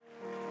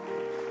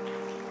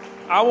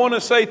I want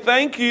to say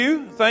thank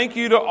you. Thank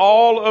you to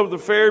all of the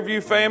Fairview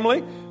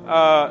family.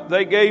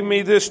 They gave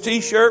me this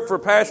T-shirt for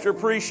Pastor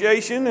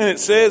Appreciation, and it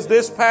says,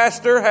 "This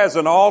pastor has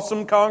an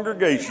awesome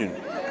congregation."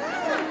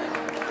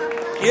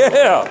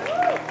 Yeah.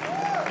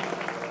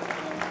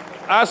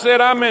 I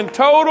said, I'm in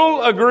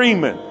total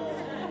agreement.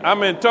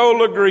 I'm in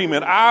total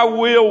agreement. I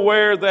will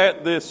wear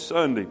that this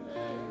Sunday.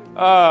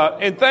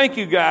 And thank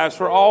you guys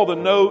for all the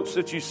notes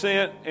that you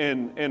sent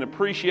and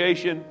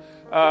appreciation.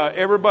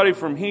 Everybody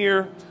from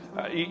here,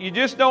 you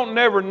just don't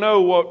never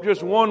know what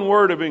just one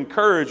word of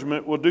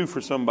encouragement will do for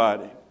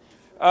somebody.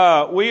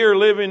 We are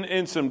living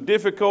in some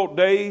difficult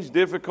days,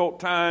 difficult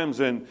times,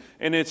 and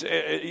it's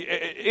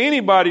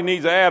anybody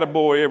needs an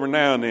attaboy every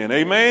now and then.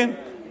 Amen?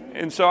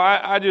 And so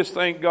I just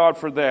thank God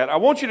for that. I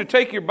want you to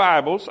take your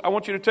Bibles.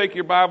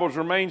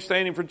 Remain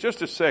standing for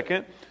just a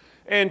second,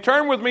 and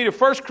turn with me to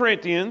 1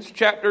 Corinthians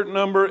chapter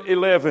number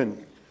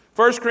 11.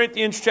 1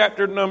 Corinthians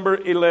chapter number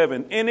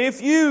 11. And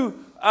if you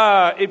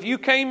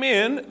came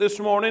in this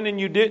morning and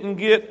you didn't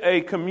get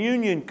a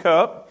communion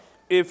cup,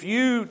 if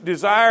you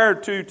desire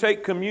to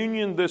take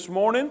communion this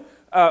morning,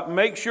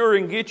 make sure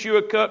and get you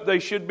a cup. There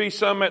should be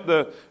some at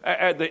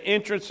the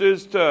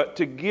entrances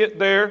to get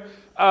there.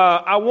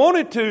 I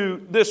wanted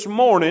to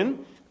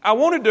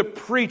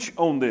preach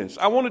on this.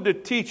 I wanted to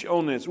teach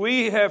on this.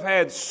 We have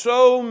had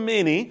so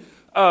many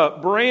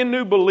brand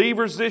new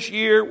believers this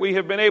year. We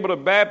have been able to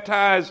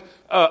baptize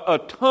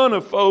a ton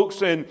of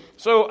folks, and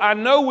so I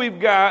know we've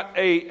got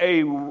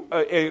a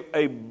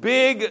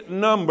big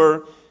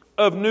number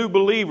of new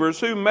believers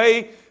who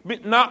may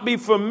not be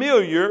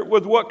familiar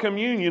with what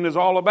communion is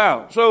all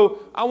about. So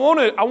I want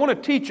to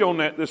teach on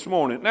that this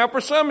morning. Now, for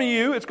some of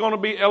you, it's going to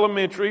be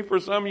elementary. For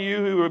some of you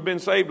who have been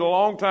saved a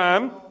long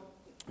time,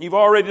 you've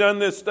already done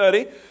this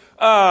study.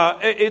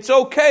 It's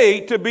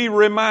okay to be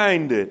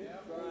reminded.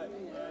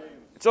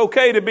 It's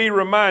okay to be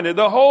reminded.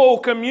 The whole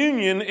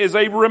communion is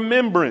a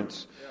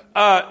remembrance.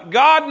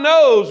 God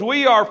knows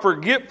we are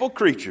forgetful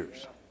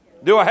creatures.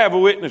 Do I have a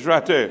witness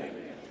right there?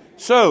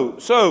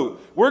 So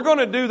we're going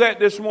to do that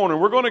this morning.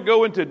 We're going to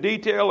go into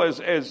detail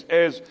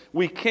as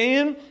we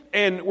can,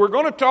 and we're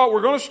going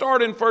to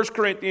start in 1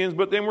 Corinthians,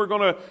 but then we're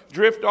going to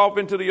drift off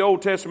into the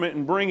Old Testament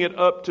and bring it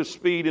up to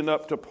speed and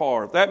up to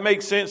par. If that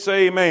makes sense,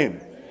 say amen.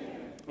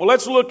 Well,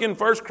 let's look in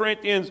 1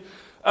 Corinthians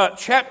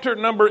chapter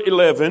number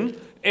 11,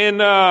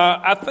 and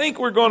I think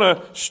we're going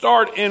to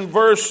start in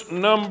verse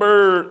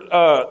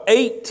number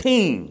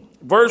 18.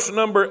 Verse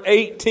number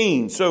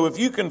 18. So if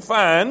you can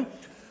find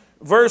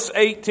verse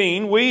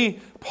 18,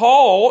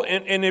 Paul,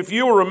 and if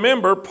you'll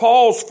remember,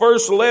 Paul's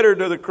first letter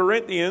to the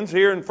Corinthians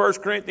here in 1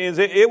 Corinthians,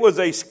 it was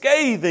a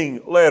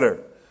scathing letter.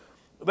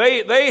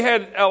 They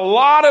had a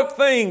lot of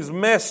things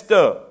messed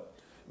up.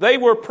 They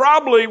were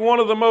probably one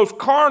of the most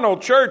carnal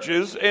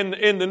churches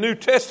in the New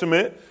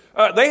Testament.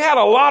 They had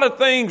a lot of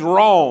things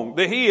wrong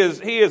that he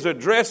is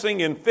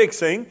addressing and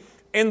fixing.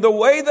 And the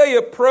way they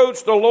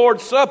approached the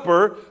Lord's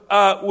Supper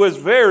was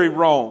very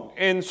wrong.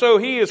 And so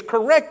he is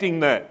correcting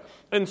that.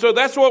 And so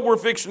that's what we're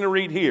fixing to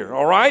read here,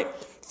 all right?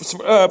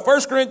 1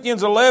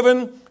 Corinthians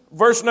 11,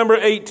 verse number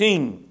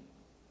 18.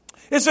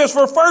 It says,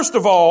 "For first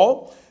of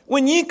all,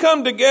 when ye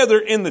come together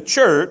in the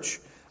church,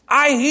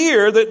 I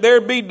hear that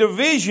there be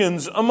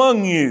divisions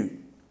among you,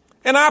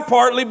 and I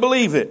partly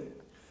believe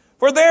it.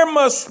 For there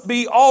must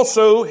be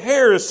also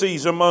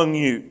heresies among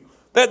you,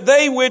 that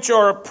they which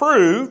are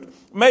approved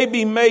may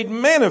be made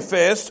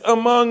manifest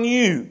among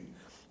you.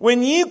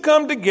 When ye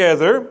come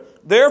together,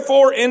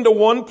 therefore into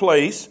one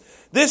place,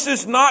 this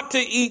is not to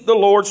eat the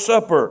Lord's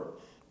Supper.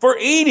 For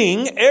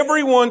eating,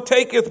 everyone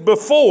taketh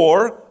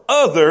before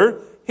other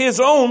his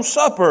own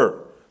supper.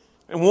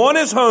 And one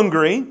is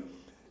hungry,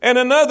 and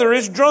another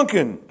is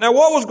drunken." Now,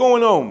 what was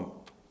going on?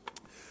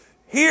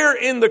 Here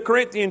in the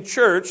Corinthian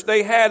church,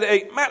 they had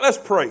let's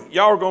pray.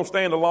 Y'all are going to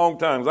stand a long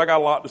time because I got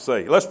a lot to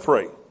say. Let's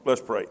pray.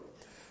 Let's pray.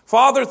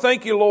 Father,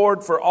 thank you,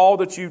 Lord, for all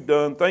that you've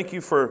done. Thank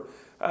you for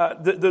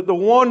the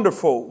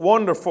wonderful,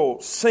 wonderful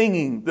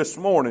singing this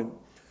morning.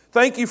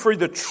 Thank you for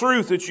the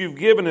truth that you've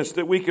given us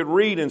that we could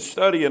read and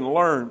study and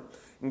learn.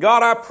 And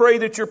God, I pray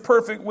that your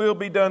perfect will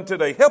be done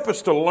today. Help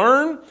us to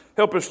learn,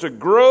 help us to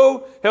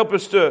grow, help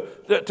us to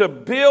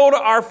build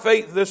our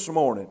faith this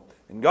morning.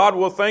 And God,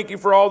 we'll thank you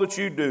for all that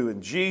you do.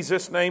 In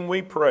Jesus' name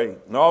we pray.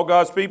 And all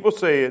God's people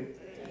said,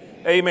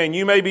 amen.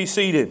 You may be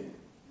seated.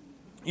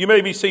 You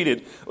may be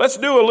seated. Let's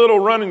do a little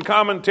running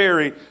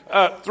commentary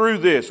through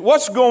this.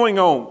 What's going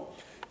on?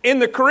 In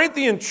the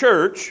Corinthian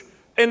church,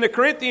 they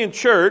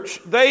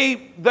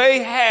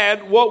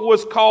had what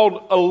was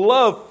called a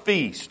love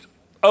feast.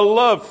 A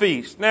love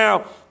feast.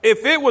 Now,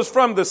 if it was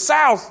from the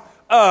south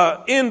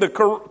in the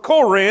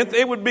Corinth,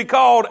 it would be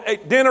called a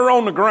dinner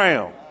on the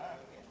ground.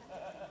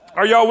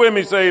 Are y'all with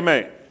me? Say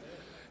amen.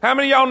 How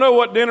many of y'all know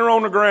what dinner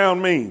on the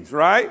ground means,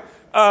 right?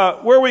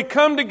 Where we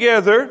come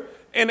together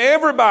and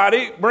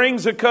everybody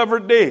brings a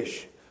covered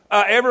dish.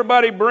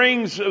 Everybody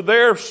brings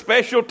their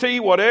specialty,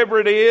 whatever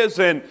it is,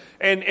 and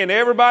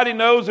everybody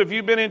knows, if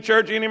you've been in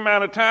church any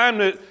amount of time,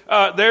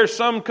 that there's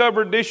some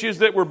covered dishes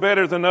that were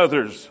better than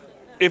others,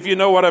 if you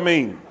know what I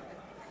mean.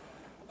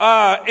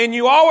 And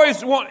you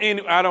always want,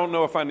 and I don't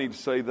know if I need to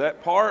say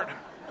that part.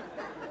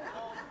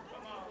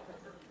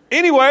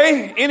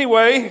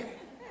 Anyway,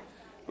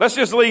 let's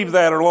just leave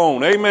that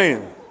alone.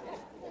 Amen.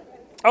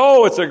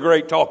 Oh, it's a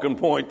great talking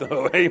point,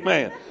 though.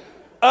 Amen.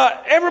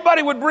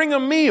 Everybody would bring a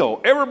meal.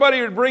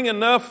 Everybody would bring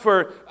enough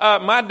for,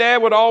 my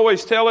dad would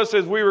always tell us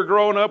as we were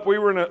growing up, we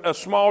were in a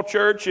small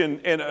church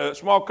and a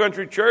small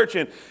country church,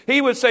 and he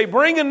would say,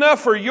 bring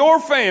enough for your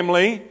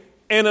family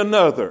and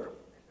another.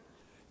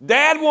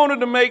 Dad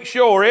wanted to make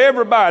sure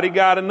everybody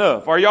got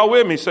enough. Are y'all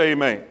with me? Say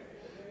amen.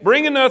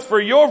 Bring enough for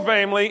your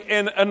family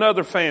and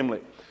another family.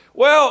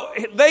 Well,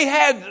 they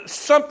had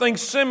something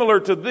similar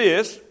to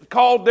this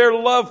called their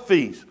love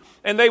feast.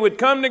 And they would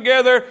come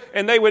together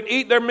and they would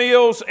eat their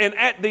meals. And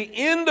at the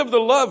end of the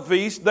love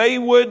feast, they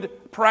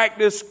would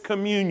practice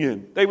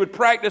communion. They would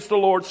practice the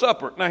Lord's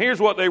Supper. Now, here's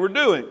what they were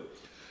doing.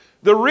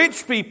 The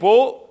rich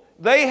people,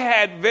 they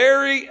had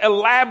very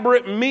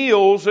elaborate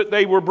meals that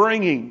they were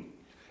bringing.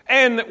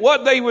 And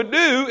what they would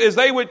do is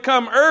they would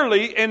come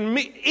early and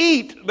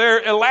eat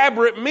their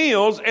elaborate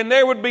meals, and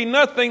there would be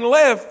nothing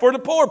left for the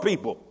poor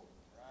people.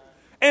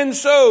 And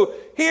so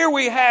here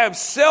we have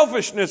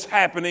selfishness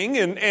happening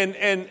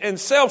and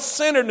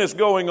self-centeredness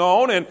going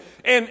on.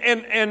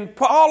 And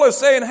Paul is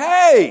saying,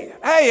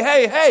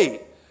 hey.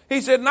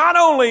 He said, not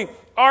only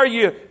are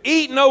you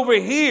eating over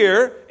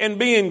here and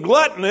being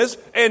gluttonous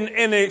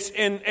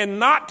and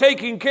not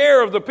taking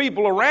care of the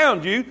people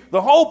around you,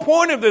 the whole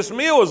point of this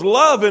meal is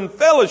love and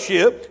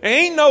fellowship. There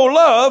ain't no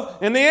love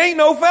and there ain't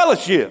no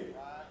fellowship.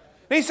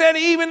 He said,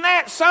 even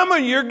that, some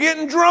of you are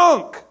getting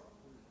drunk.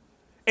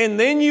 And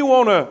then you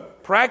want to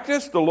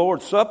practice the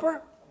Lord's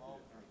Supper?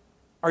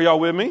 Are y'all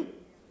with me?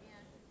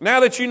 Now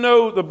that you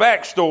know the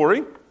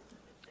backstory,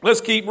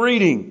 let's keep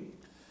reading.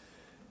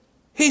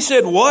 He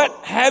said,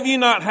 what? Have ye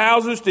not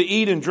houses to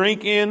eat and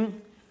drink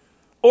in?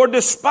 Or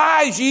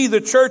despise ye the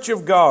church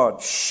of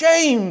God?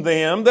 Shame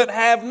them that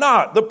have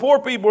not. The poor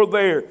people are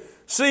there,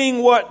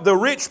 seeing what the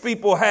rich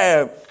people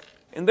have,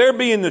 and they're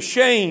being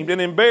ashamed and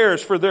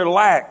embarrassed for their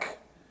lack.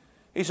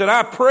 He said,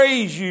 I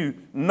praise you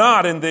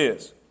not in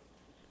this.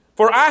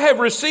 For I have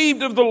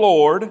received of the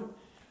Lord.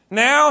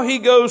 Now he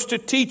goes to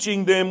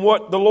teaching them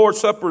what the Lord's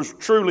Supper is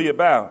truly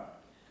about.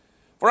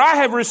 For I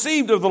have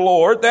received of the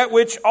Lord that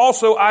which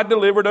also I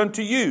delivered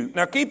unto you.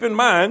 Now keep in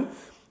mind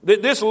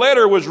that this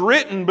letter was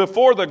written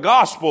before the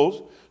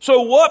Gospels.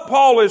 So what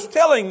Paul is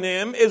telling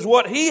them is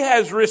what he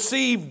has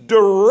received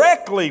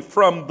directly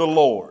from the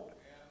Lord.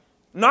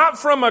 Not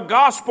from a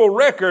gospel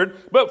record,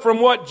 but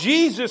from what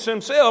Jesus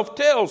himself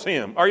tells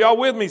him. Are y'all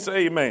with me?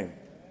 Say amen.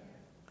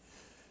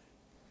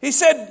 He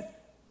said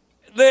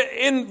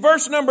that in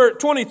verse number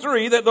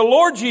 23 that the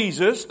Lord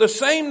Jesus, the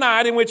same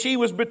night in which he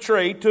was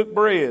betrayed, took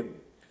bread.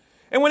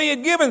 And when he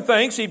had given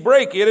thanks, he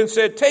brake it and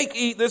said, take,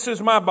 eat, this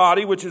is my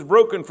body, which is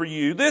broken for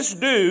you. This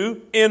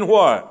do in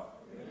what?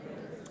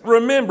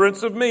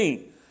 Remembrance of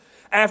me.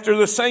 After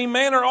the same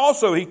manner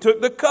also he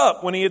took the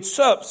cup when he had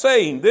supped,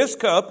 saying, this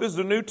cup is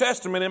the New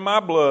Testament in my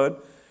blood.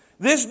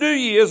 This do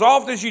ye as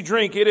oft as ye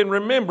drink it in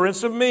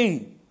remembrance of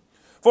me.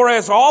 For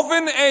as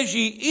often as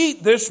ye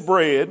eat this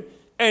bread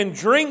and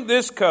drink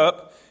this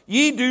cup,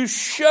 ye do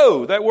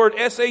show, that word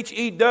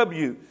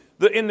S-H-E-W.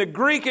 In the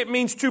Greek it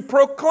means to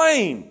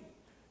proclaim.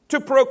 To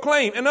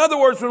proclaim. In other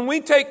words, when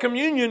we take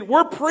communion,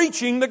 we're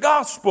preaching the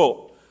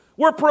gospel.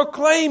 We're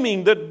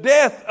proclaiming the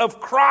death of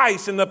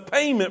Christ and the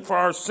payment for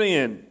our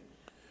sin.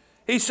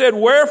 He said,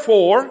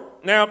 wherefore,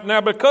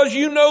 now because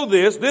you know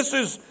this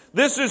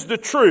is the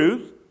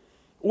truth.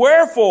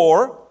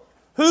 Wherefore,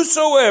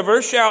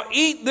 whosoever shall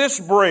eat this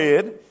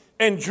bread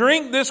and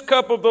drink this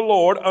cup of the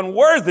Lord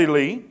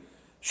unworthily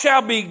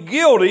shall be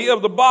guilty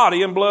of the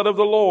body and blood of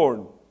the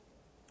Lord.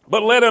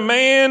 But let a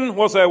man,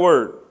 what's that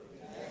word?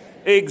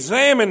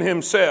 Examine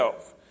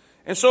himself.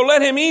 And so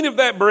let him eat of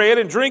that bread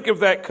and drink of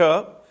that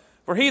cup.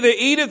 For he that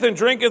eateth and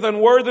drinketh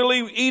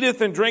unworthily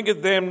eateth and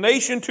drinketh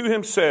damnation to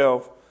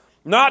himself,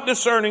 not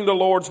discerning the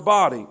Lord's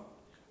body.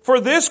 For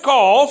this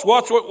cause,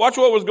 watch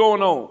what was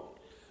going on.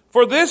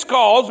 For this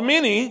cause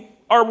many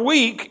are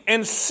weak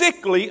and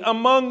sickly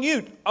among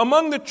you,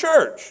 among the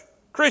church,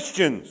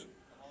 Christians,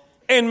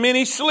 and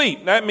many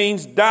sleep. That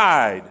means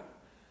died.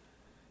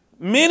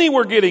 Many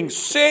were getting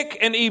sick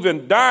and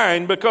even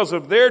dying because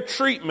of their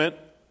treatment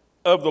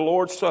of the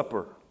Lord's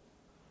Supper.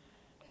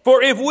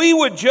 For if we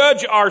would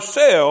judge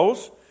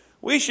ourselves,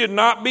 we should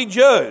not be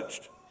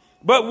judged.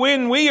 But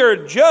when we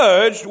are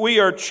judged, we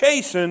are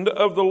chastened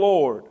of the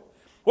Lord.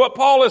 What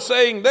Paul is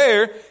saying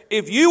there,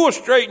 if you will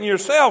straighten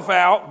yourself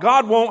out,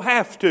 God won't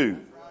have to.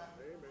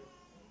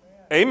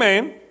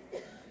 Amen.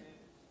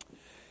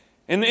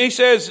 And he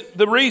says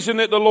the reason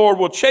that the Lord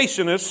will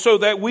chasten us so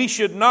that we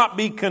should not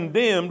be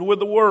condemned with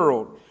the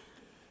world.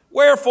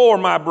 Wherefore,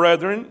 my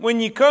brethren,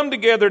 when ye come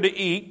together to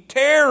eat,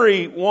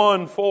 tarry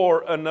one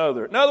for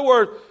another. In other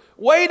words,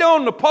 wait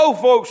on the po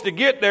folks to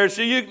get there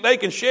so they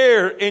can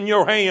share in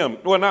your ham.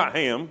 Well, not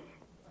ham.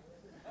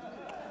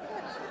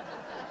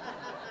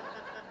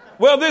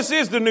 Well, this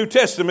is the New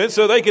Testament,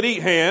 so they could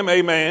eat ham.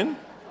 Amen.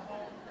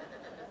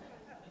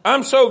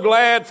 I'm so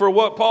glad for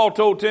what Paul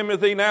told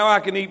Timothy. Now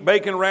I can eat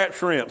bacon wrapped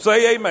shrimp.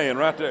 Say amen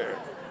right there.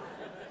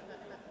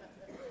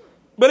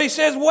 But he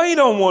says, wait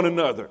on one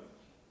another.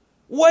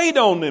 Wait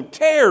on them.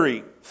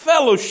 Tarry,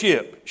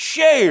 fellowship,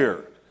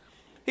 share.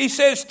 He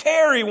says,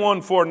 tarry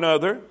one for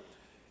another.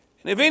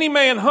 And if any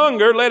man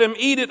hunger, let him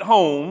eat at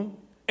home.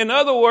 In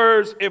other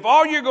words, if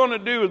all you're going to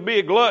do is be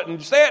a glutton,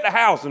 stay at the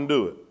house and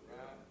do it.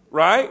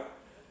 Right?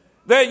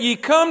 That ye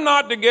come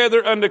not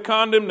together unto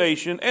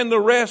condemnation, and the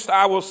rest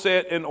I will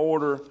set in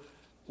order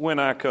when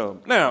I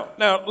come. Now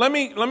let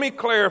me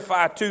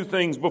clarify two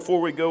things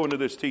before we go into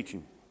this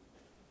teaching.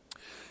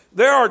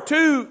 There are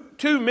two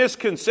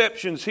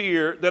misconceptions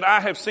here that I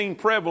have seen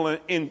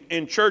prevalent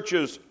in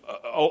churches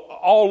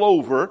all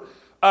over,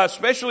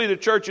 especially the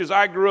churches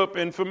I grew up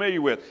in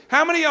familiar with.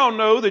 How many of y'all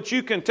know that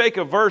you can take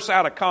a verse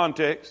out of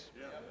context?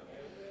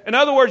 In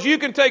other words, you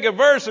can take a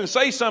verse and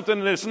say something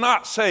that it's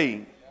not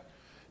saying.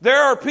 There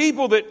are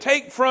people that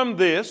take from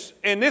this,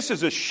 and this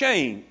is a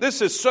shame.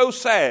 This is so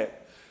sad.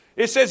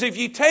 It says, if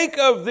you take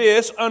of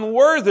this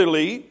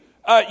unworthily,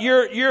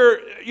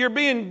 you're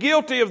being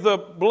guilty of the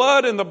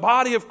blood and the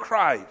body of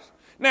Christ.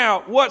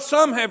 Now, what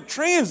some have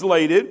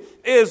translated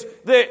is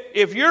that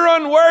if you're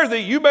unworthy,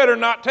 you better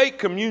not take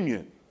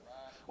communion.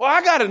 Well,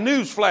 I got a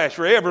news flash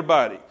for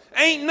everybody.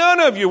 Ain't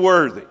none of you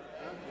worthy.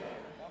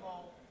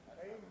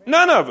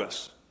 None of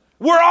us.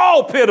 We're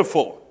all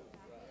pitiful.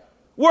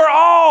 We're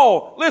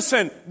all,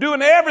 listen,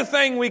 doing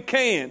everything we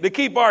can to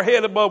keep our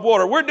head above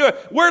water.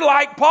 We're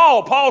like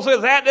Paul. Paul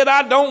says, that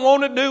I don't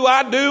want to do,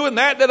 I do, and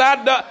that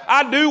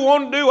I do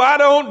want to do, I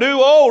don't do.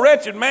 Oh,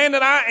 wretched man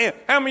that I am.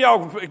 How many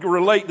of y'all can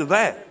relate to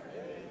that?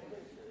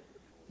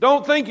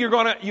 Don't think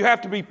you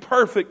have to be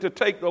perfect to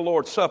take the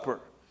Lord's Supper.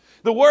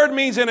 The word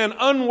means in an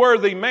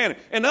unworthy manner.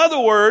 In other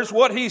words,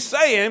 what he's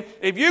saying,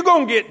 if you're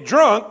going to get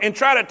drunk and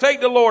try to take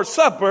the Lord's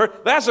Supper,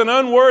 that's an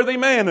unworthy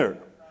manner.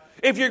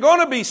 If you're going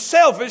to be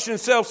selfish and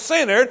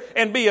self-centered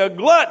and be a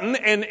glutton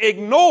and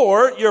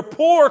ignore your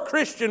poor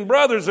Christian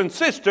brothers and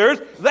sisters,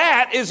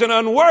 that is an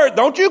unworthy.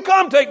 Don't you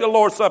come take the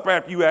Lord's Supper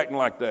after you acting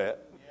like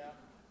that.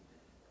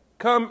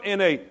 Come in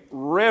a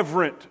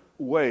reverent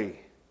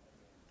way.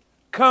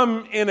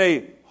 Come in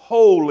a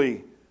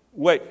holy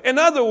way. In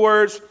other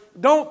words,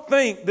 don't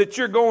think that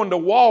you're going to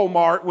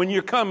Walmart when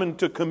you're coming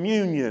to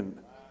communion.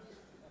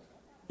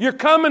 You're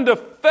coming to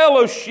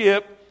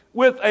fellowship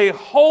with a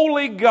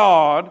holy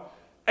God,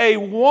 a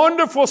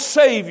wonderful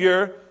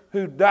Savior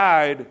who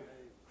died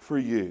for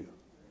you.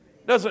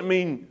 Doesn't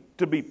mean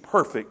to be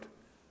perfect.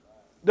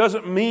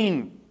 Doesn't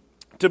mean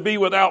to be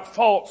without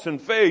faults and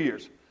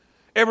failures.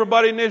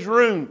 Everybody in this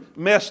room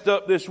messed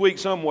up this week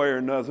some way or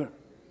another.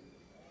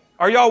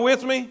 Are y'all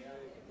with me?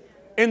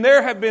 And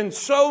there have been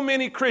so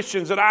many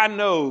Christians that I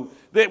know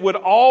that would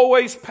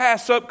always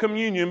pass up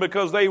communion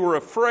because they were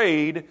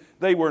afraid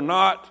they were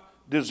not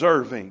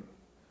deserving.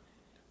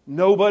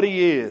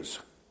 Nobody is.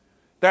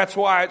 That's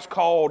why it's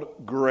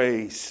called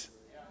grace.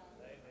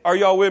 Are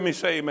y'all with me?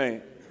 Say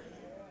amen.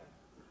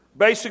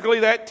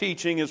 Basically, that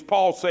teaching is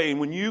Paul saying,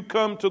 when you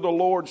come to the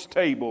Lord's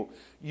table,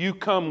 you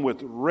come with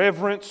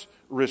reverence,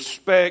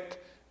 respect,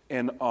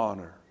 and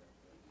honor.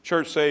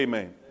 Church, say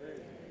amen.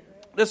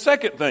 The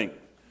second thing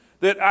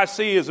that I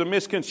see is a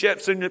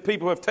misconception that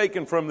people have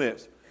taken from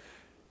this.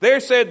 They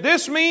said,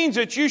 this means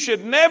that you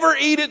should never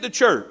eat at the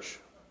church.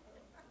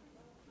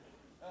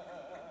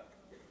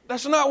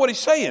 That's not what he's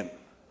saying.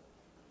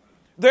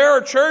 There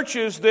are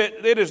churches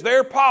that it is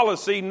their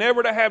policy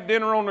never to have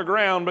dinner on the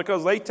ground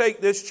because they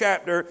take this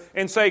chapter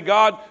and say,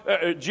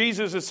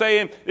 Jesus is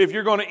saying, if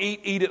you're going to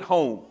eat at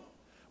home.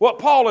 What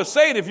Paul is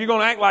saying, if you're going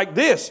to act like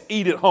this,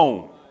 eat at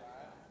home.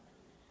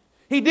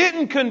 He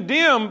didn't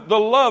condemn the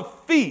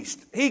love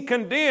feast. He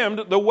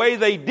condemned the way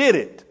they did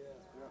it.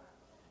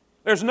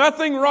 There's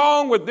nothing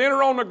wrong with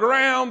dinner on the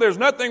ground. There's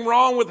nothing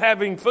wrong with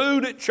having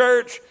food at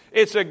church.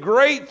 It's a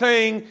great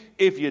thing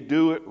if you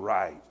do it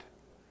right.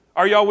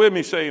 Are y'all with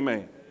me? Say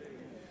amen.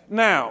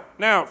 Now,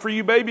 for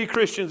you baby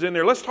Christians in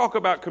there, let's talk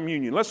about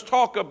communion. Let's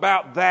talk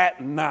about that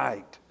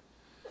night.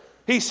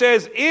 He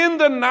says, in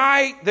the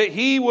night that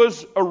he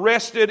was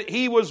arrested,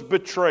 he was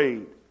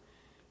betrayed.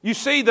 You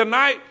see, the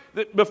night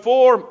that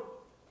before,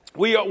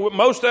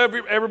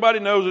 everybody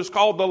knows it's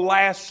called the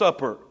Last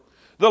Supper.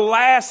 The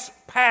last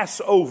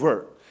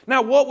Passover.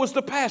 Now, what was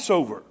the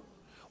Passover?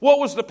 What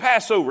was the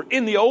Passover?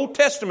 In the Old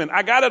Testament,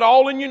 I got it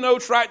all in your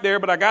notes right there,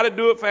 but I got to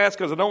do it fast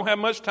because I don't have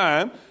much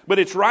time. But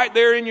it's right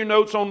there in your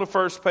notes on the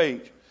first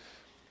page.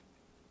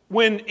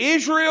 When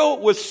Israel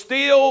was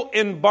still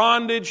in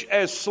bondage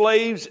as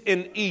slaves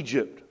in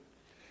Egypt,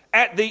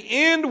 at the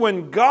end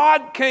when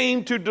God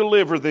came to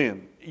deliver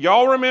them,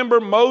 y'all remember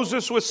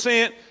Moses was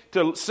sent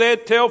to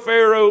tell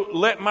Pharaoh,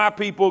 let my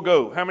people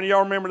go. How many of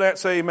y'all remember that?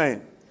 Say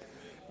amen.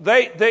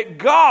 That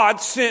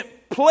God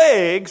sent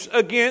plagues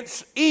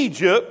against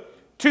Egypt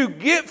to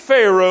get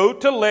Pharaoh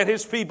to let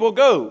his people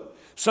go.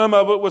 Some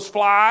of it was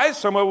flies,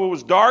 some of it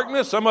was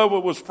darkness, some of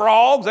it was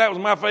frogs. That was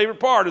my favorite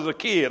part as a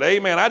kid.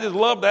 Amen. I just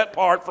loved that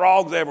part,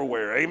 frogs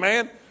everywhere.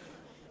 Amen.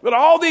 But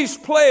all these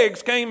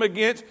plagues came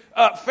against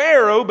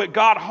Pharaoh, but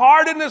God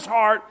hardened his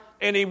heart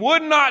and he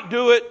would not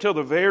do it till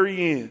the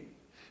very end.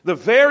 The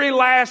very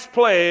last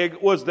plague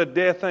was the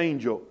death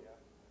angel.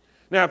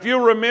 Now, if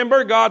you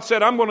remember, God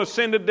said, I'm going to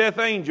send a death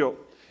angel.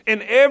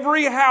 In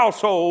every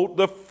household,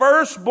 the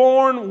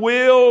firstborn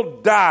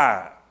will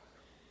die.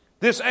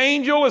 This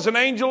angel is an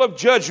angel of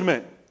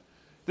judgment.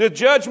 The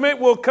judgment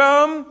will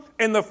come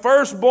and the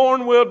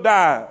firstborn will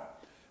die.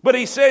 But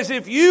he says,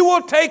 if you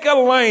will take a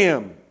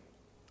lamb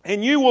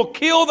and you will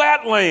kill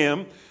that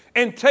lamb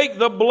and take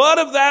the blood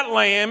of that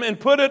lamb and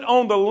put it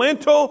on the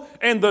lintel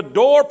and the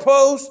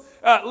doorpost,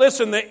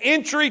 listen, the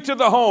entry to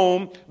the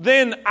home,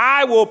 then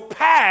I will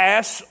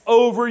pass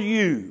over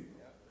you.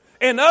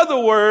 In other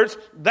words,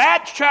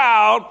 that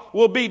child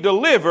will be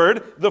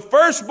delivered. The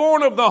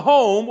firstborn of the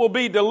home will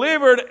be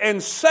delivered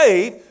and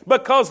safe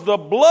because the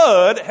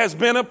blood has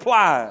been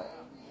applied.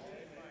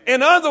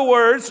 In other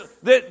words,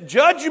 that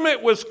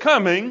judgment was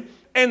coming,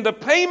 and the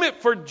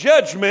payment for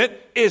judgment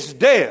is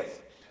death.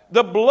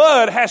 The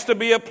blood has to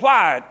be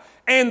applied.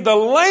 And the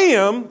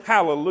lamb,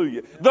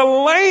 hallelujah, the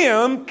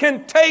lamb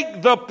can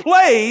take the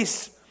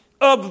place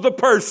of the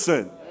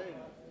person.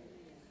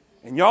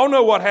 And y'all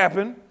know what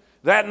happened.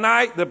 That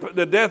night,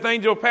 the death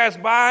angel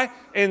passed by,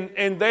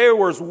 and there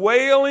was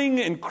wailing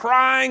and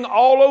crying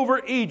all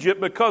over Egypt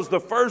because the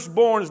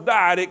firstborns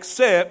died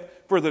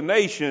except for the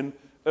nation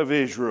of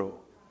Israel.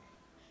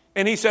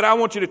 And he said, I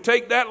want you to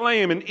take that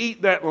lamb and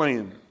eat that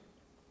lamb.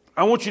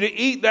 I want you to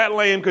eat that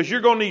lamb because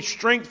you're going to need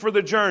strength for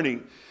the journey.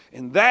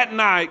 And that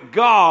night,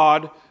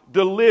 God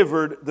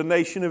delivered the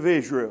nation of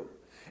Israel.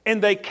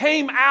 And they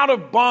came out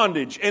of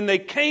bondage, and they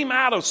came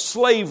out of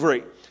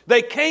slavery.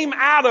 They came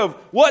out of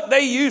what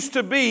they used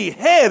to be,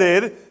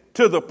 headed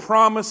to the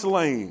promised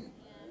land.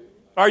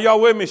 Are y'all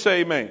with me?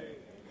 Say amen.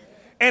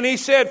 And he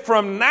said,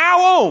 from now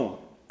on,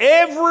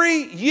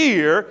 every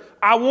year,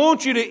 I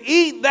want you to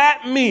eat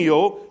that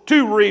meal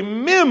to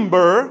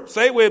remember,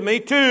 say it with me,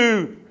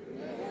 to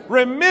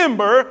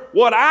remember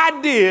what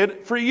I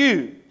did for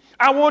you.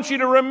 I want you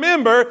to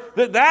remember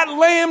that that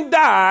lamb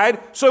died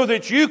so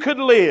that you could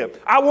live.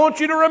 I want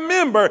you to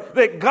remember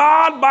that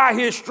God, by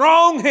His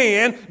strong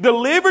hand,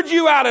 delivered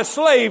you out of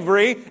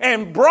slavery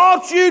and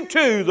brought you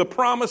to the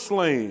promised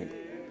land.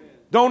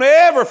 Don't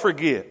ever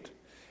forget.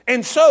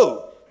 And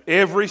so,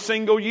 every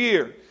single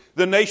year,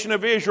 the nation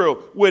of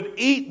Israel would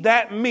eat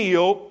that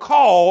meal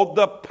called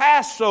the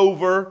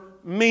Passover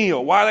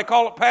meal. Why do they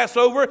call it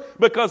Passover?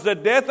 Because the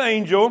death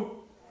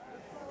angel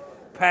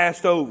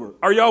passed over.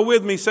 Are y'all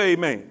with me? Say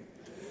amen.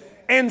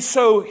 And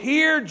so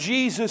here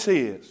Jesus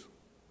is.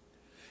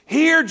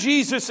 Here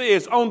Jesus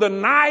is on the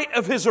night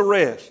of His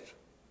arrest.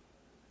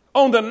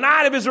 On the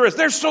night of His arrest.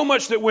 There's so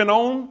much that went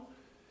on.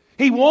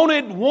 He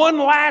wanted one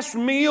last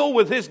meal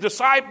with His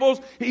disciples.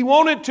 He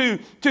wanted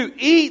to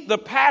eat the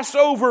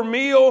Passover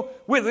meal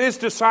with His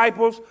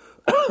disciples.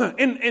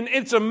 and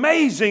it's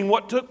amazing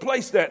what took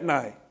place that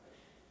night.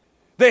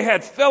 They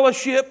had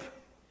fellowship.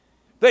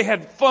 They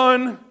had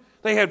fun.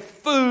 They had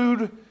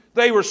food.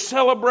 They were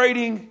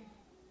celebrating.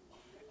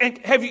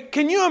 And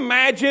can you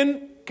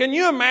imagine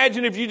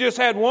if you just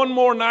had one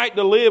more night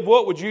to live,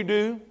 what would you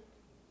do?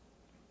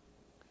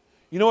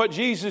 You know what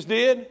Jesus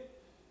did?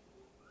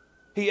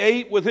 He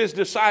ate with His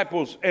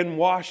disciples and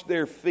washed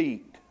their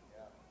feet.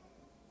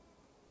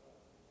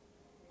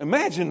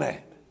 Imagine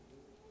that.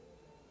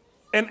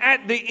 And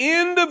at the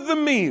end of the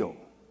meal,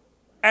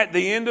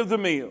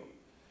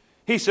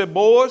 He said,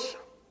 boys,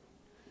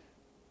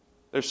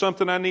 there's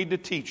something I need to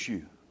teach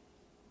you.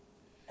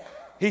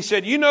 He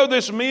said, you know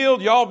this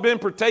meal y'all been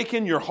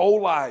partaking your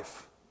whole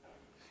life.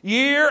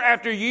 Year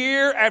after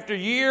year after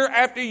year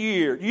after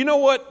year. You know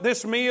what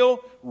this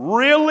meal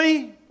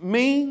really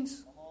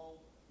means?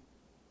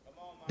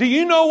 Do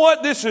you know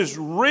what this is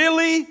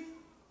really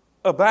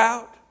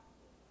about?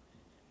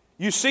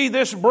 You see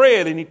this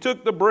bread, and He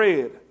took the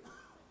bread,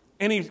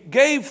 and He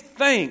gave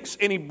thanks,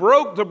 and He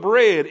broke the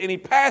bread, and He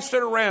passed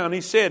it around.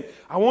 He said,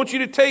 I want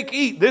you to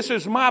eat. This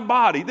is my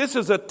body. This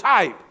is a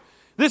type.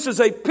 This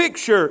is a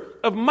picture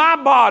of my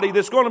body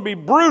that's going to be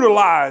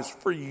brutalized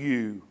for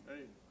you.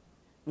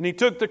 And He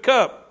took the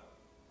cup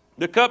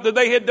that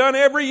they had done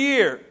every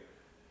year.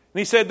 And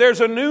He said,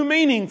 there's a new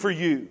meaning for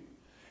you.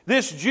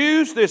 This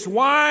juice, this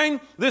wine,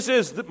 this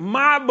is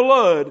my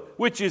blood,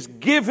 which is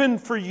given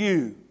for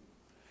you.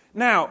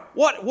 Now,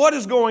 what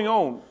is going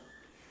on?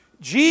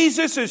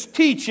 Jesus is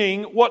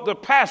teaching what the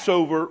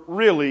Passover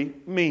really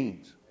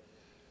means.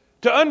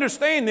 To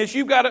understand this,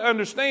 you've got to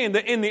understand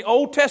that in the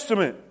Old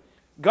Testament,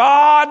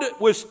 God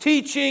was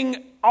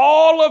teaching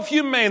all of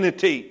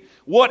humanity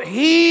what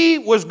He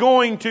was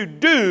going to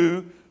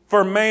do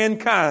for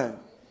mankind.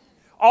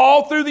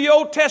 All through the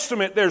Old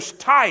Testament, there's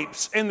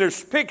types and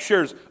there's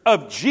pictures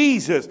of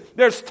Jesus.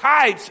 There's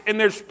types and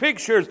there's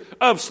pictures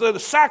of the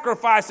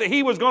sacrifice that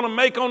He was going to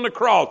make on the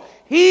cross.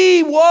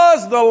 He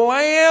was the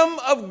Lamb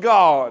of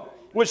God,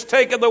 which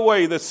taketh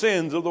away the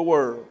sins of the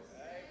world.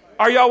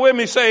 Are y'all with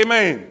me? Say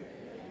amen.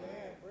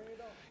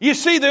 You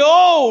see, the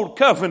old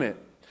covenant,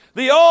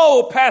 The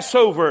old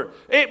Passover,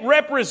 it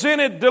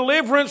represented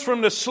deliverance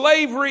from the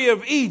slavery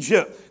of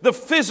Egypt, the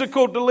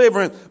physical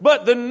deliverance.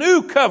 But the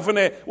new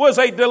covenant was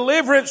a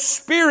deliverance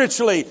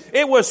spiritually.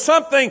 It was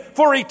something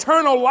for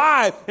eternal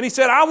life. And he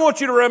said, I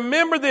want you to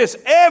remember this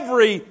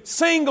every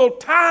single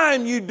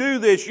time you do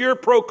this. You're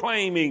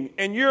proclaiming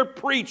and you're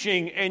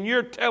preaching and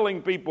you're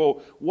telling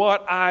people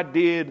what I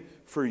did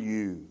for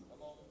you.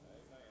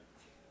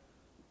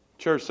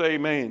 Church, say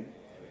amen.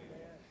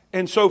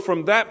 And so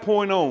from that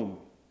point on,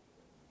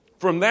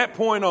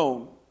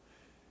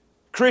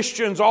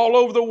 Christians all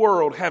over the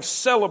world have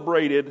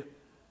celebrated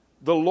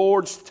the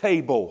Lord's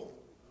table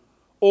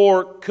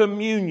or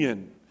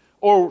communion,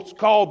 or it's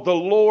called the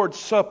Lord's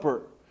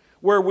Supper,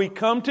 where we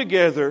come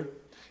together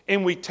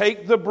and we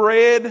take the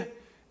bread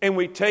and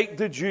we take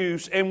the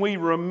juice and we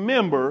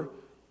remember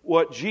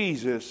what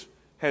Jesus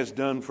has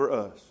done for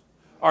us.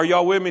 Are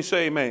y'all with me?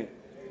 Say amen.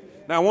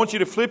 Now I want you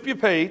to flip your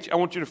page.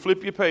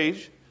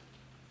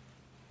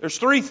 There's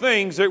three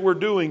things that we're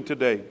doing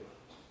today.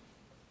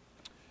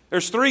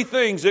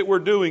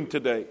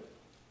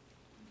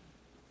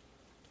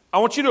 I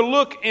want you to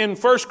look in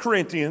 1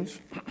 Corinthians.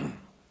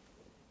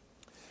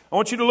 I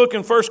want you to look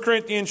in 1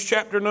 Corinthians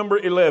chapter number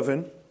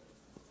 11.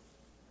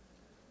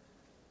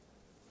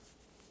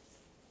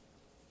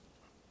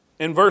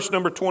 In verse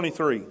number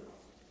 23.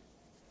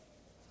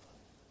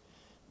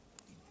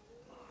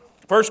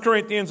 1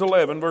 Corinthians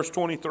 11, verse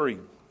 23.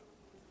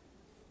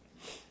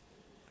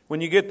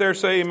 When you get there,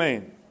 say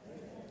amen.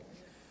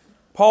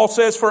 Paul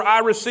says, for I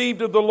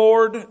received of the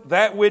Lord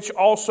that which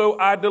also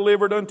I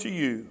delivered unto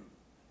you,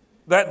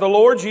 that the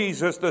Lord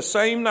Jesus, the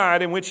same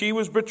night in which he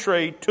was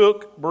betrayed,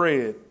 took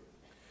bread.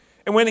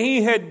 And when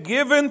he had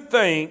given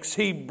thanks,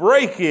 he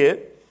brake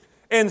it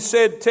and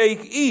said,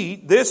 take,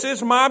 eat, this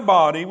is my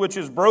body, which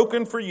is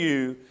broken for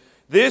you.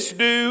 This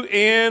do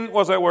in,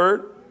 what's that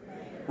word?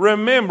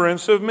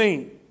 Remembrance of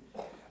me.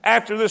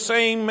 After the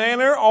same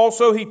manner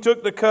also he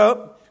took the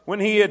cup when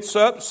he had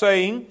supped,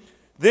 saying,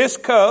 this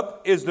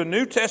cup is the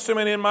New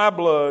Testament in my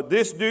blood.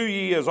 This do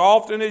ye as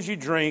often as ye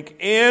drink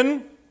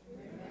in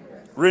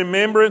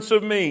remembrance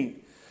of me.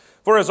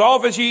 For as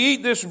often as ye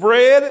eat this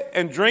bread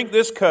and drink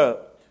this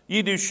cup,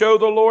 ye do show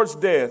the Lord's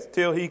death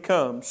till he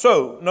comes.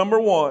 So, number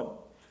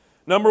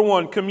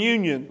one,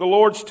 communion, the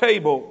Lord's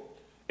table,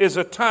 is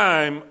a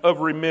time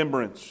of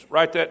remembrance.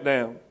 Write that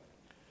down.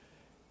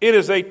 It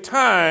is a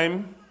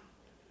time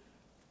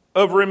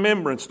of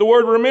remembrance. The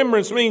word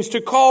remembrance means to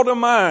call to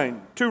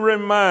mind, to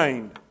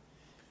remind.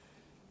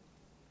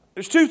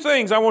 There's two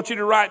things I want you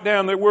to write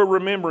down that we're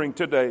remembering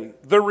today.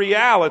 The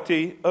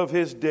reality of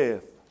his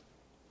death.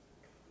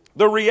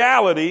 The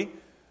reality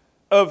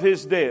of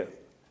his death.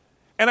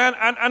 And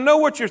I know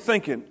what you're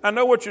thinking.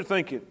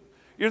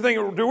 You're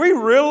thinking, do we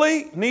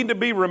really need to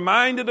be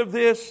reminded of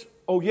this?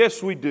 Oh,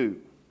 yes, we do.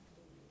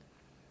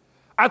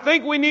 I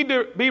think we need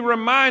to be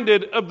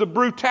reminded of the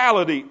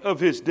brutality of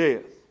his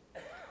death.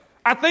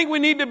 I think we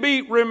need to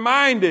be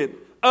reminded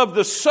of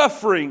the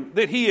suffering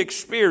that he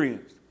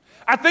experienced.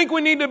 I think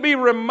we need to be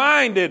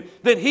reminded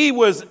that he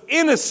was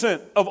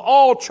innocent of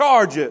all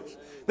charges.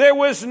 There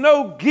was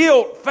no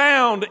guilt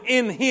found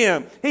in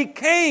him. He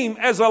came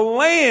as a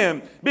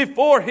lamb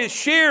before his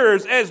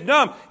shearers as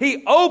dumb.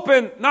 He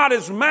opened not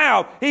his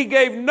mouth. He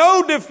gave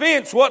no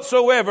defense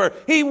whatsoever.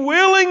 He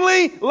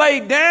willingly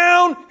laid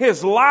down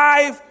his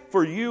life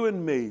for you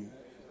and me.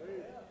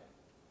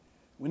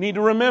 We need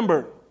to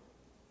remember.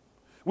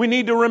 We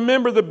need to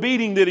remember the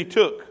beating that he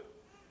took.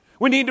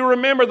 We need to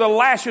remember the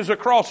lashes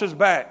across his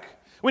back.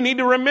 We need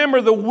to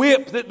remember the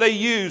whip that they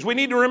used. We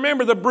need to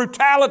remember the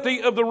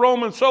brutality of the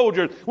Roman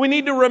soldiers. We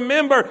need to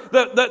remember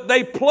that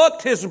they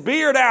plucked his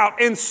beard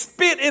out and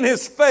spit in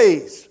his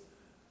face.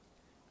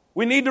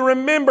 We need to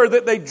remember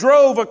that they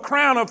drove a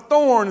crown of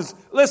thorns,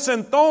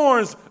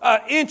 thorns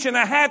 1.5 inches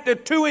to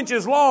 2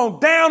 inches long,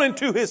 down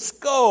into his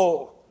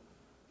skull.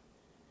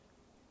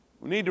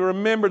 We need to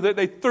remember that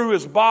they threw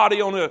his body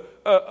on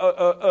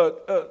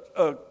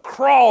a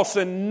cross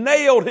and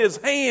nailed his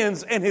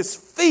hands and his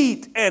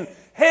feet and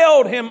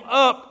held him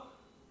up,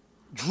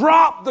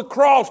 dropped the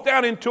cross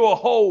down into a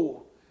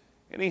hole,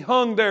 and he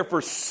hung there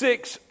for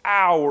 6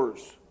 hours.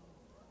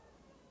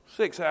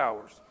 6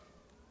 hours.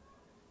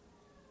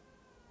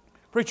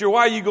 Preacher,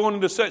 why are you going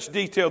into such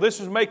detail?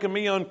 This is making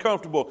me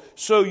uncomfortable.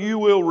 So you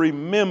will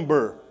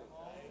remember.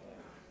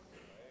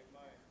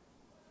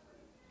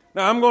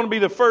 Now, I'm going to be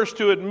the first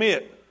to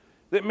admit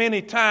that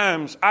many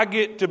times I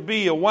get to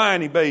be a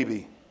whiny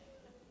baby.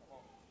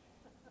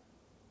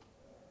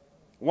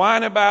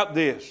 Whine about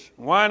this,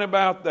 whine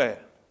about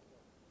that.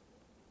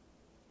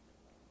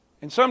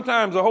 And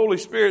sometimes the Holy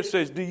Spirit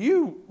says, do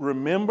you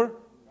remember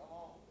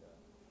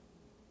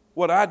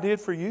what I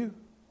did for you?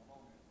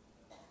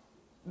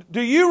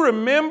 Do you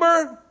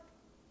remember?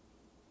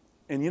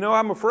 And you know,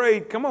 I'm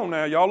afraid, come on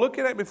now, y'all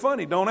looking at me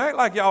funny. Don't act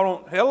like y'all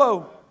don't,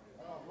 hello.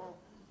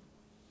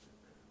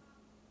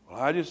 Well,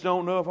 I just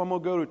don't know if I'm going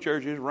to go to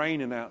church. It's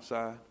raining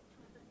outside.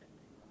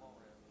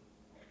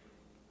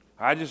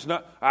 I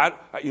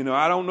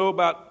don't know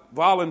about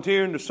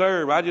volunteering to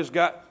serve. I just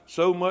got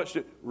so much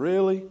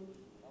really?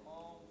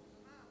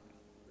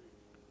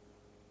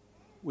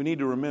 We need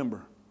to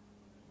remember.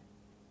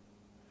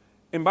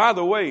 And by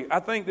the way, I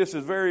think this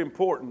is very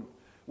important.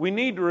 We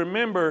need to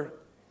remember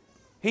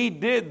He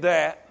did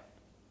that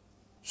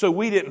so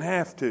we didn't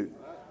have to.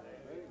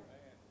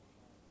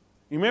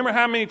 You remember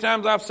how many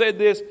times I've said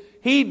this?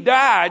 He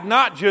died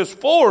not just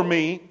for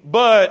me,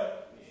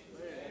 but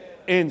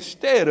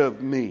instead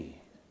of me.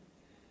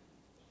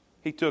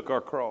 He took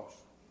our cross.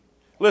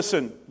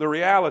 Listen, the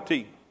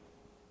reality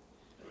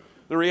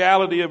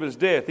of His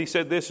death. He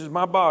said, this is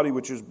my body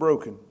which is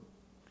broken.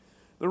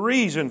 The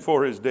reason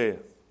for His death.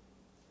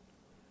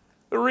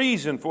 The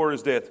reason for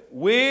His death.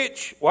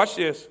 Which, watch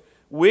this,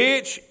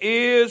 which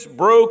is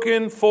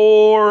broken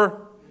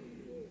for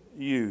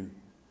you.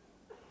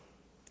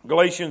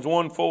 Galatians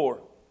 1:4.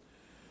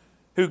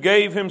 Who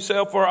gave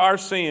Himself for our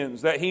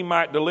sins, that He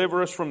might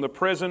deliver us from the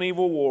present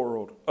evil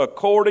world,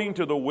 according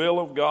to the will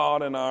of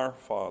God and our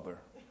Father.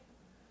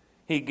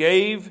 He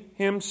gave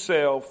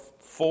Himself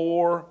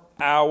for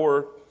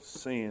our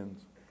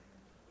sins.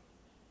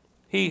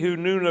 He who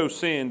knew no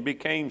sin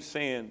became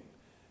sin,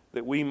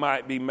 that we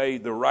might be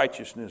made the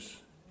righteousness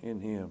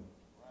in Him.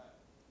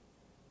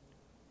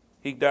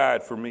 He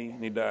died for me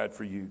and He died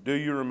for you. Do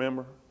you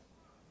remember?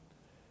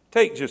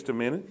 Take just a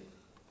minute.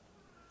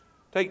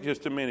 Take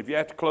just a minute. If you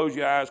have to close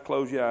your eyes,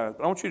 close your eyes.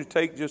 But I want you to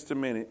take just a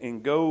minute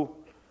and go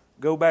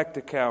back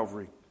to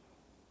Calvary.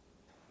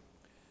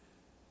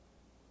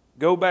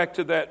 Go back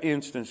to that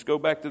instance. Go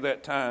back to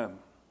that time.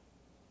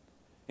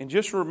 And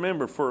just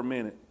remember for a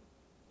minute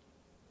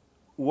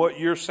what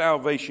your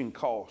salvation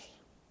cost.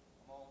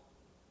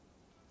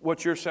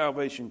 What your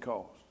salvation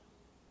cost.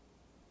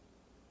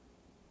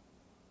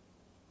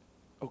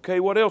 Okay,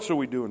 what else are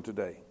we doing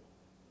today?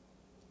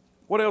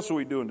 What else are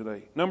we doing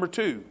today? Number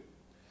 2,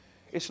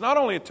 it's not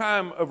only a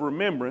time of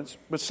remembrance,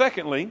 but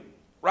secondly,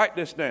 write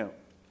this down.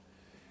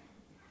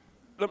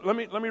 Let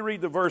me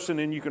read the verse and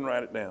then you can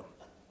write it down.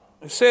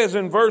 It says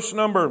in verse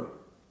number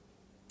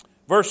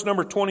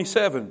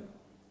 27.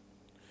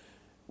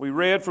 We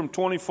read from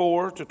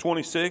 24 to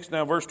 26,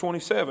 now verse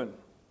 27.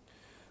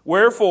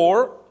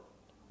 Wherefore,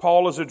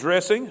 Paul is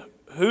addressing,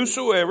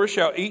 whosoever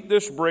shall eat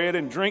this bread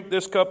and drink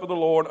this cup of the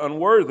Lord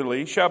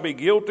unworthily shall be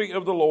guilty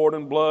of the Lord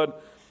and blood,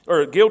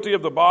 or guilty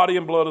of the body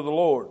and blood of the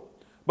Lord.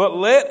 But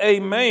let a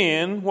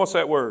man, what's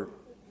that word?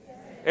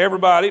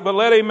 Everybody, but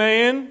let a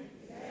man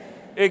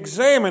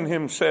examine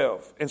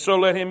himself, and so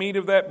let him eat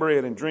of that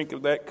bread and drink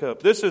of that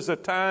cup. This is a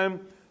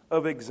time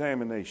of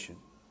examination.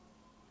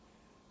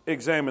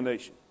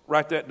 Examination.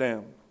 Write that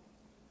down.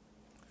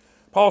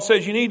 Paul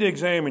says you need to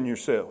examine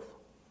yourself.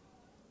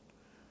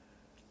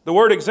 The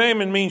word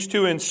examine means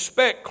to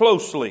inspect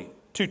closely,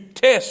 to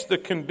test the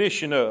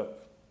condition of.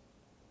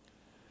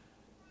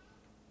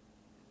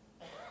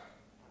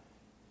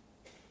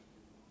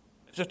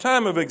 It's a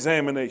time of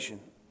examination.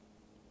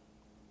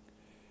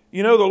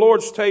 You know, the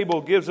Lord's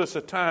table gives us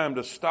a time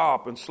to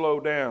stop and slow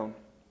down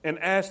and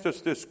ask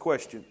us this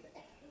question.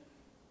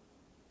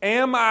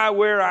 Am I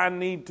where I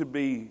need to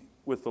be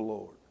with the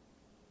Lord?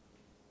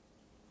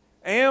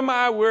 Am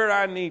I where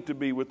I need to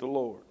be with the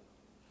Lord?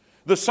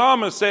 The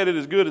psalmist said it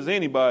as good as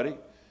anybody.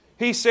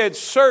 He said,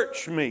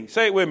 search me.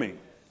 Say it with me.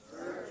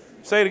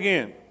 Say it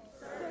again.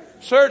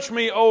 Search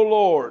me, O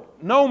Lord.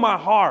 Know my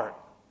heart.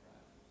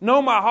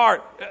 Know my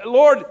heart.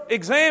 Lord,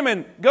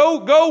 examine.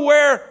 Go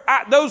where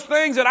those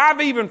things that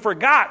I've even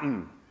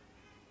forgotten.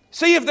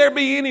 See if there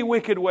be any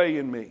wicked way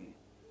in me.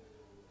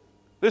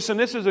 Listen,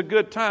 this is a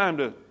good time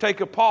to take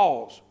a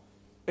pause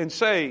and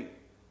say,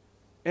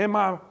 am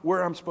I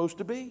where I'm supposed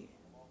to be?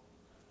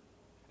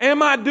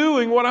 Am I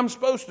doing what I'm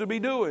supposed to be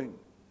doing?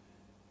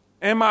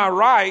 Am I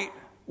right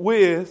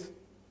with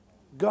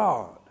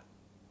God?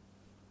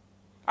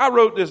 I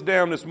wrote this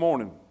down this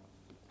morning.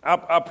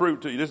 I'll prove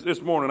it to you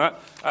this morning.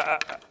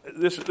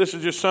 This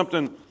is just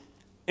something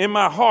in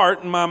my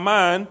heart, in my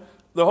mind.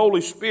 The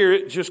Holy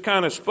Spirit just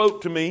kind of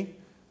spoke to me.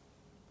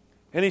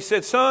 And He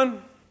said,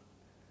 son,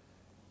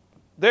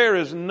 there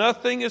is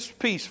nothing as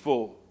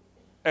peaceful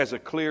as a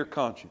clear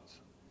conscience.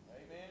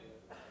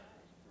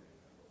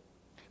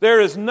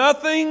 There is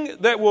nothing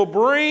that will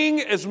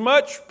bring as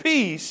much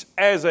peace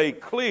as a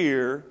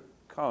clear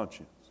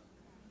conscience.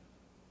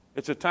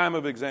 It's a time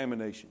of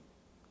examination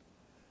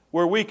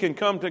where we can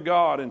come to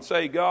God and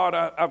say, God,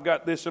 I've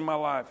got this in my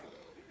life.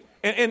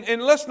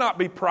 And let's not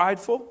be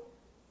prideful.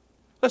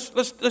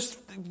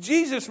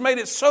 Jesus made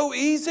it so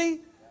easy.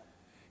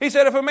 He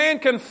said, if a man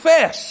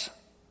confess,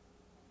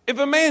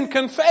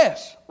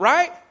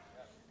 right?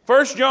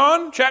 1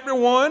 John chapter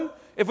 1,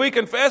 if we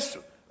confess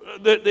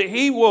that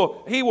He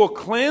will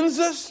cleanse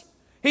us,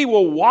 He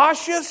will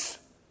wash us,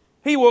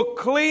 He will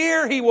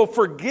clear, He will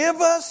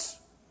forgive us.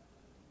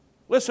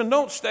 Listen,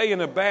 don't stay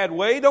in a bad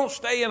way. Don't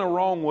stay in a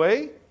wrong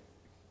way.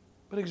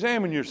 But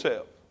examine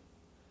yourself.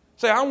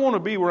 Say, I want to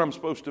be where I'm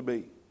supposed to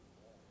be.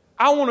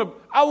 I want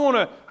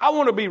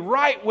to be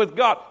right with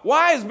God.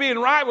 Why is being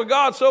right with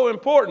God so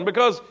important?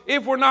 Because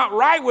if we're not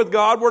right with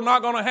God, we're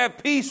not going to have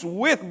peace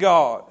with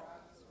God.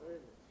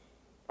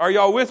 Are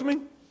y'all with me?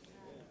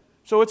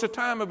 So it's a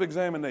time of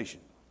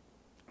examination.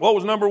 What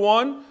was number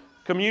 1?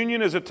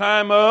 Communion is a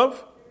time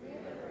of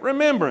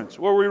Remembrance,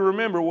 where we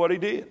remember what he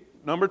did.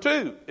 Number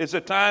 2, it's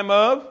a time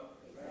of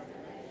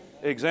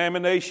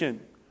examination.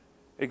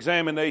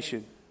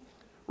 Examination.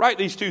 Write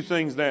these 2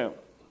 things down.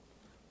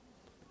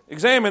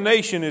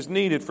 Examination is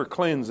needed for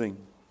cleansing.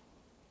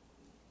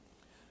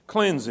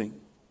 Cleansing.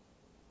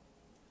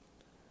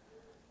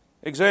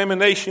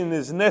 Examination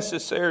is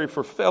necessary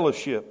for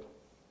fellowship.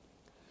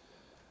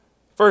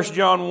 1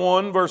 John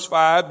 1, verse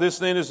 5, this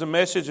then is the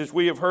message as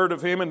we have heard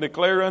of him and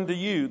declare unto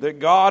you, that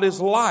God is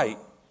light.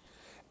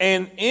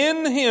 And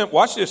in him,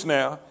 watch this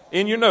now,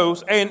 in your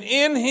nose, and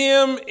in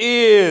him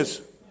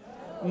is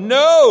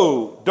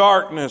no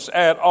darkness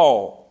at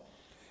all.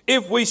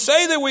 If we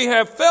say that we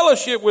have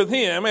fellowship with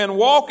him and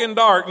walk in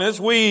darkness,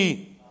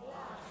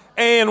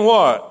 and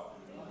what?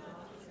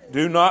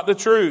 Do not the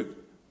truth.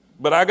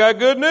 But I got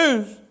good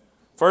news.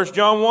 1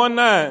 John 1,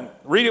 9.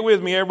 Read it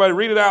with me, everybody.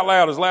 Read it out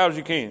loud as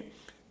you can.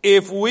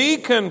 If we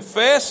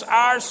confess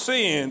our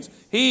sins,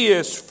 he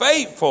is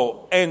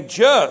faithful and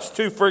just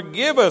to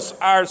forgive us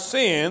our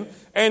sin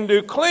and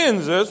to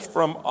cleanse us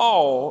from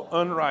all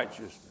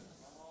unrighteousness.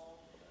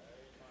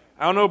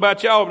 I don't know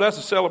about y'all, but that's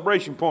a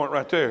celebration point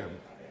right there.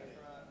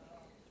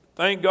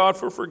 Thank God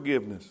for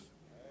forgiveness.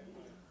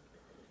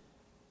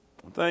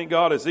 Thank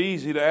God it's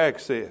easy to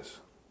access.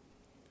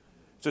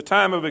 It's a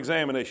time of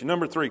examination.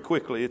 Number 3,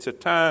 quickly, it's a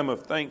time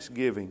of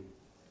thanksgiving.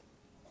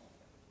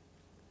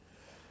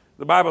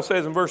 The Bible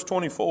says in verse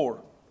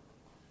 24,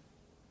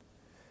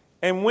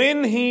 and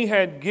when he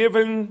had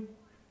given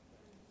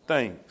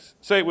thanks,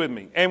 say it with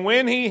me, and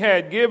when he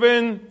had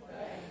given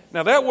thanks.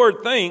 Now that word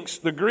thanks,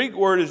 the Greek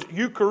word is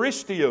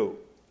Eucharistio,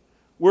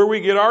 where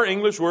we get our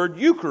English word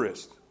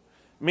Eucharist.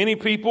 Many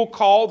people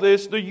call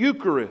this the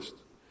Eucharist.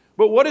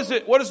 But what is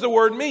it? What does the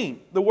word mean?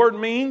 The word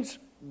means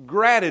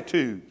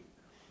gratitude.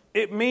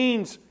 It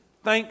means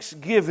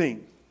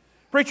thanksgiving.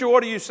 Preacher,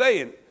 what are you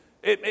saying?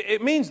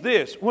 It means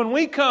this. When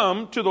we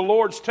come to the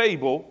Lord's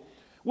table,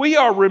 we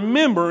are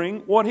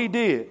remembering what he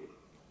did.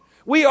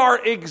 We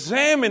are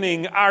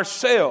examining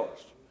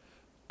ourselves.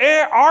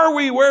 Are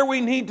we where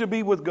we need to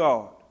be with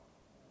God?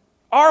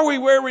 Are we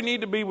where we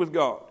need to be with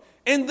God?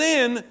 And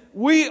then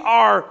we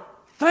are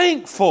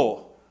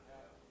thankful.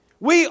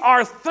 We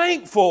are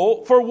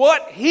thankful for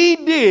what he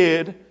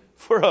did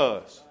for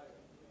us.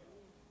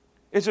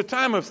 It's a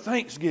time of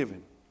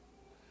thanksgiving.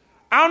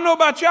 I don't know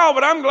about y'all,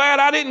 but I'm glad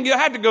I didn't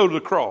have to go to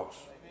the cross.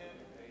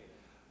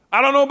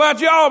 I don't know about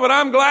y'all, but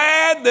I'm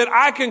glad that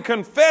I can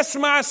confess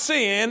my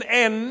sin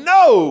and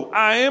know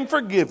I am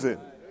forgiven.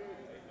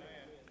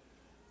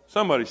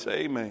 Somebody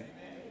say amen.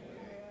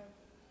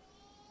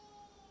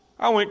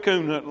 I went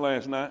coon hunting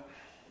last night.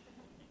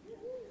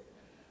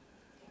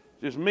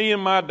 Just me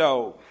and my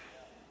dog.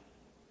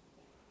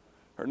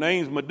 Her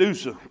name's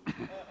Medusa.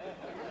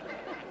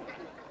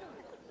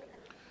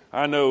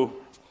 I know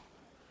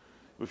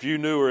if you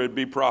knew her, it'd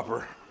be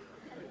proper.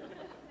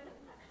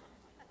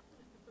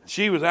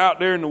 She was out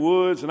there in the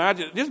woods, and I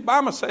just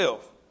by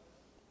myself.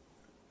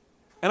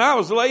 And I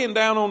was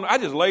I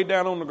just laid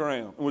down on the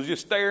ground and was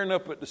just staring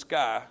up at the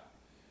sky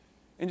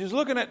and just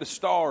looking at the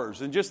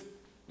stars and just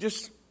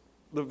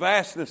the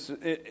vastness.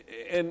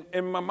 And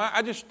in my mind,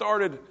 I just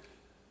started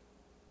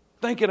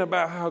thinking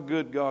about how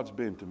good God's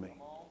been to me.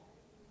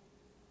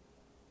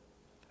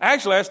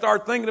 Actually, I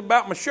started thinking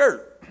about my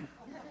shirt.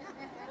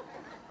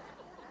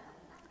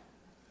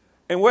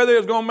 And whether it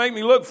was going to make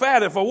me look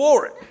fat if I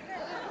wore it.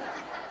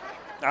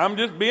 I'm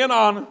just being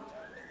honest.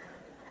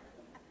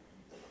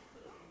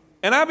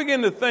 And I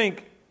began to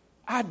think,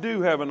 I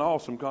do have an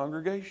awesome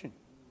congregation.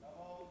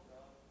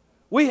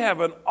 We have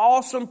an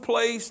awesome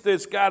place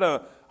that's got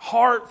a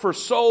heart for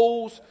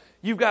souls.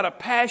 You've got a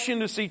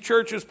passion to see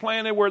churches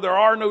planted where there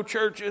are no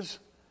churches.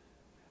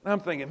 And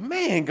I'm thinking,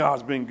 man,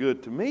 God's been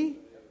good to me.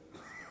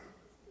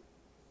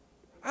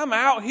 I'm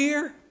out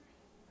here.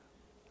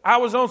 I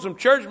was on some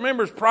church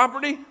members'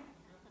 property.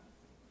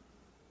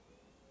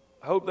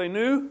 I hope they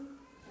knew.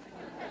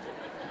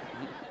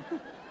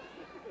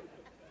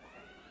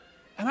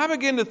 And I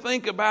began to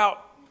think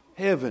about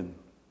heaven.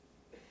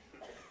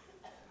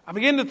 I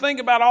began to think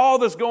about all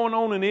that's going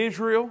on in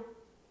Israel.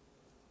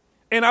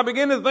 And I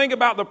began to think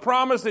about the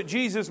promise that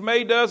Jesus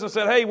made to us and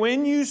said, hey,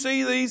 when you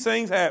see these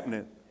things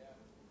happening,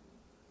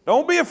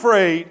 don't be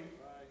afraid.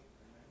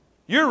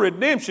 Your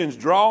redemption's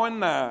drawing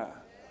nigh.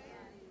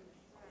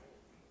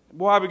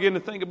 Boy, I began to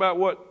think about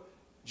what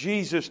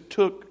Jesus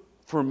took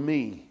for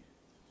me.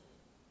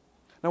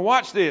 Now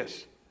watch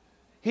this.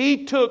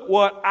 He took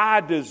what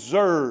I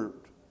deserved.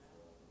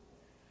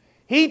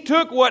 He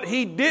took what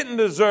he didn't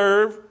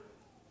deserve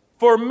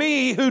for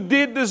me who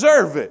did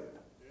deserve it.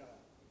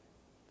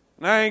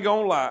 And I ain't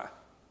going to lie.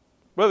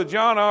 Brother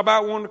John, I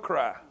about wanted to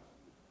cry.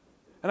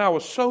 And I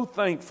was so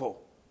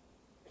thankful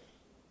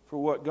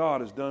for what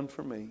God has done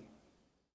for me.